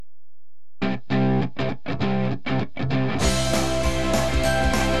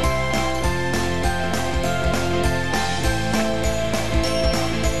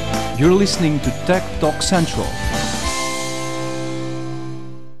You're listening to Tech Talk Central.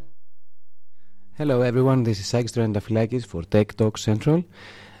 Hello everyone, this is Sakis Trentafilakis for Tech Talk Central,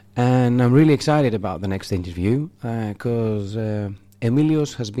 and I'm really excited about the next interview because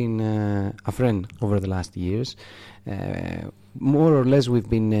Emilios has been a friend over the last years. More or less we've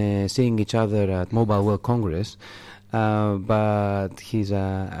been seeing each other at Mobile World Congress, but he's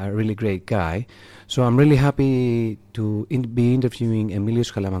a really great guy. So I'm really happy to be interviewing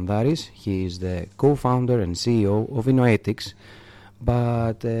Emilios Kalamandaris. He is the co-founder and CEO of Innoetics,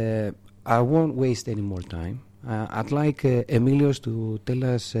 but I won't waste any more time. I'd like Emilios to tell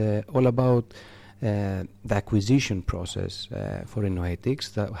us all about the acquisition process for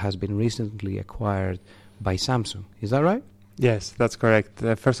Innoetics that has been recently acquired by Samsung. Is that right? Yes, that's correct.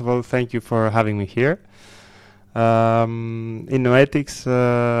 First of all, thank you for having me here. Innoetics,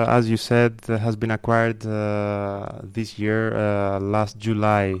 as you said, has been acquired this year, last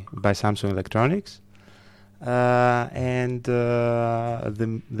July, by Samsung Electronics. And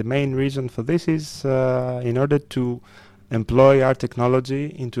the main reason for this is in order to employ our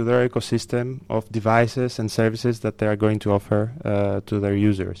technology into their ecosystem of devices and services that they are going to offer to their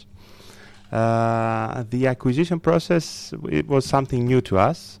users. The acquisition process, it was something new to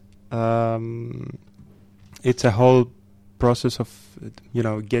us. It's a whole process of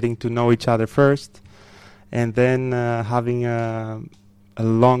getting to know each other first, and then having a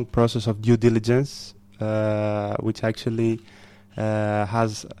long process of due diligence, which actually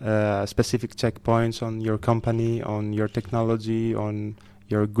has specific checkpoints on your company, on your technology, on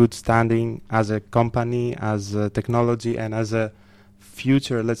your good standing as a company, as a technology, and as a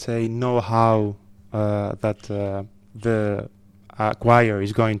future, let's say, know-how that the acquirer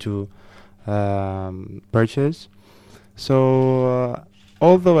is going to purchase. So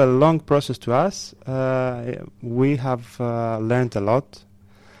although a long process to us, we have learned a lot.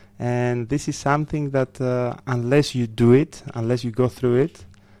 And this is something that unless you do it, unless you go through it,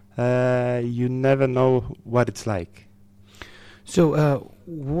 you never know what it's like. So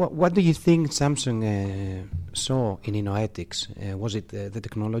what do you think Samsung saw in Innoetics? Was it the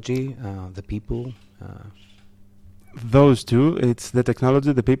technology, the people? Those two. It's the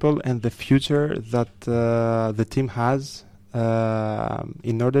technology, the people, and the future that the team has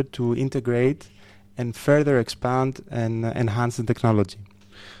in order to integrate and further expand and enhance the technology.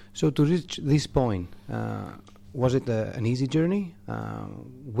 So to reach this point, was it an easy journey?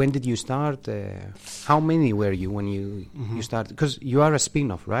 When did you start? How many were you when you started? Because you are a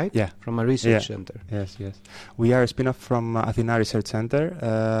spin-off, right? Yeah. From a research center. Yes. We are a spin-off from Athena Research Center.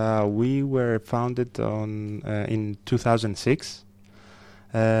 We were founded in 2006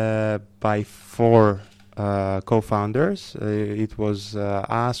 by 4 co-founders. It was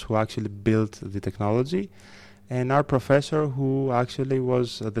us who actually built the technology, and our professor who actually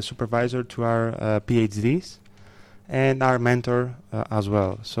was the supervisor to our PhDs, and our mentor as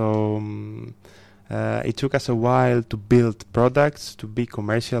well. So it took us a while to build products, to be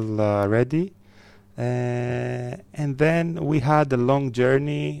commercial ready. And then we had a long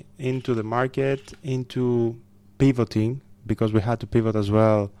journey into the market, into pivoting, because we had to pivot as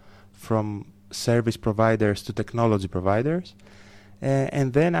well from service providers to technology providers.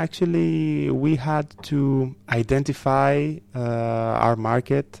 And then actually we had to identify our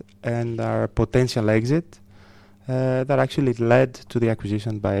market and our potential exit that actually led to the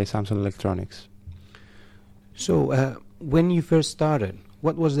acquisition by Samsung Electronics. So when you first started,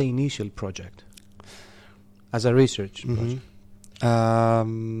 what was the initial project as a research project?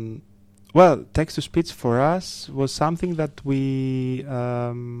 Well, text-to-speech for us was something that we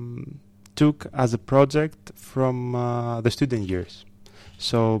took as a project from the student years.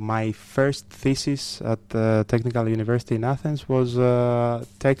 So my first thesis at the Technical University in Athens was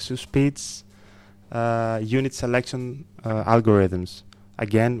text-to-speech unit selection algorithms,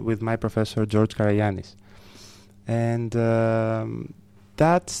 again with my professor George Karagiannis. And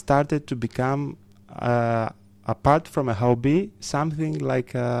that started to become, apart from a hobby, something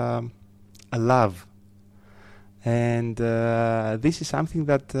like a love. And this is something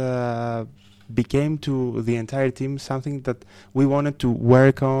that became to the entire team something that we wanted to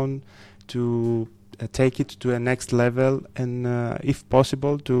work on, to take it to a next level, and if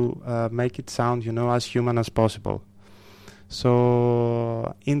possible to make it sound as human as possible.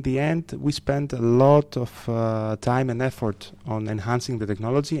 So in the end we spent a lot of time and effort on enhancing the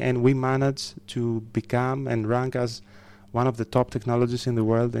technology, and we managed to become and rank as one of the top technologies in the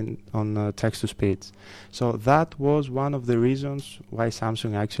world on text-to-speech. So that was one of the reasons why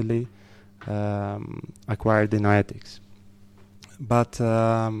Samsung actually acquired Innoetics. But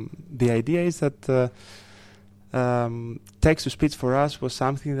the idea is that text-to-speech for us was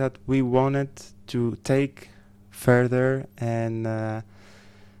something that we wanted to take further, and the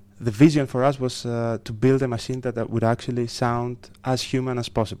vision for us was to build a machine that would actually sound as human as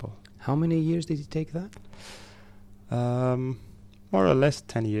possible. How many years did it take that? More or less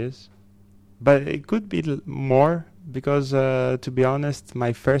 10 years. But it could be more, because to be honest,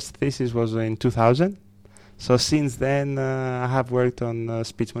 my first thesis was in 2000. So since then, I have worked on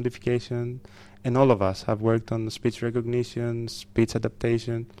speech modification, and all of us have worked on speech recognition, speech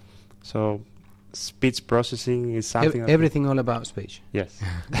adaptation. So speech processing is something... everything all about speech. Yes.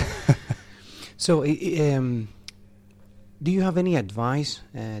 So do you have any advice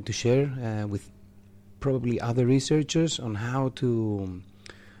to share with probably other researchers on how to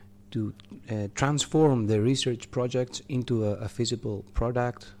transform their research projects into a feasible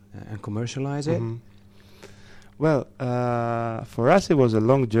product and commercialize it? Well, for us it was a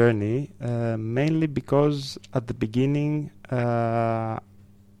long journey, mainly because at the beginning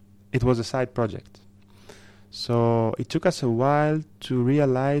it was a side project. So it took us a while to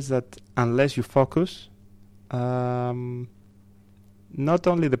realize that unless you focus, not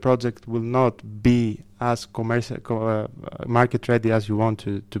only the project will not be as market ready as you want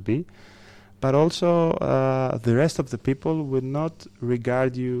to be, but also the rest of the people will not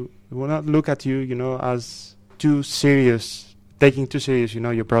regard you, will not look at you, as too serious, taking too serious,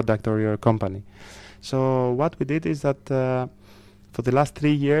 your product or your company. So what we did is that for the last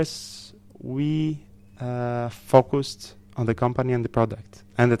 3 years, we focused on the company and the product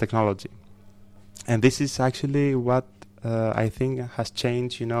and the technology. And this is actually what I think has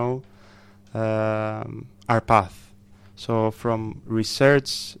changed, our path. So from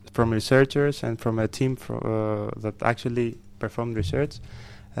researchers and from a team that actually performed research,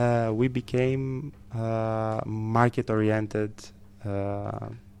 we became a market-oriented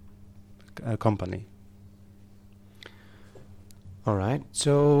company. All right.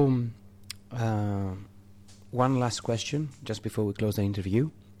 So one last question, just before we close the interview.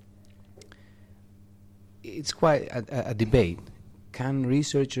 It's quite a debate. Can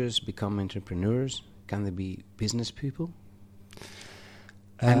researchers become entrepreneurs? Can they be business people?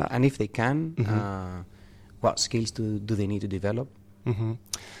 And if they can, what skills do they need to develop?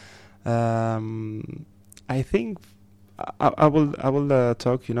 I think I will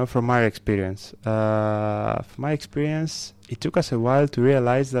talk, from my experience. From my experience, it took us a while to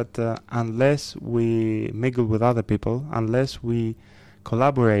realize that unless we mingle with other people, unless we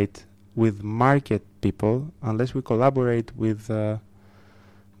collaborate with market people, unless we collaborate with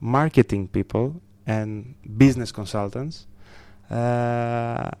marketing people and business consultants,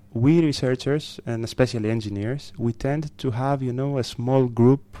 we researchers, and especially engineers, we tend to have, a small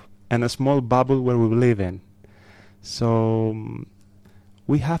group and a small bubble where we live in. So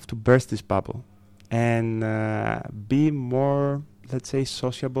we have to burst this bubble and be more, let's say,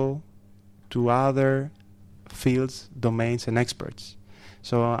 sociable to other fields, domains, and experts.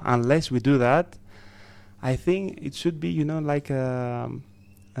 So unless we do that, I think it should be, like a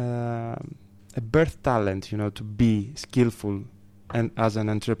birth talent, to be skillful and as an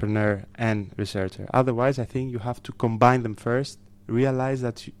entrepreneur and researcher. Otherwise, I think you have to combine them first, realize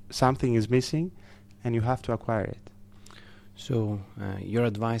that something is missing, and you have to acquire it. So your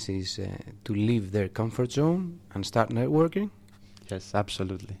advice is to leave their comfort zone and start networking? Yes,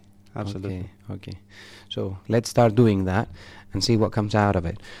 absolutely. Absolutely. Okay. So let's start doing that and see what comes out of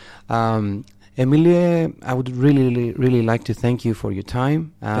it. Emilie, I would really like to thank you for your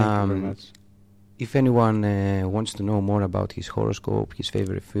time. Thank you very much. If anyone wants to know more about his horoscope, his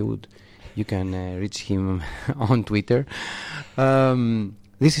favorite food, you can reach him on Twitter.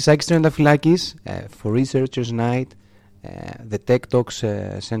 This is Akis Trendafilakis for Researchers Night. The Tech Talks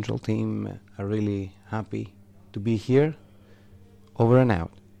Central team are really happy to be here. Over and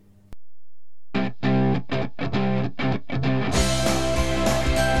out.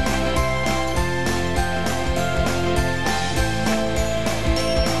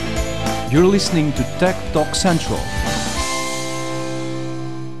 You're listening to Tech Talk Central.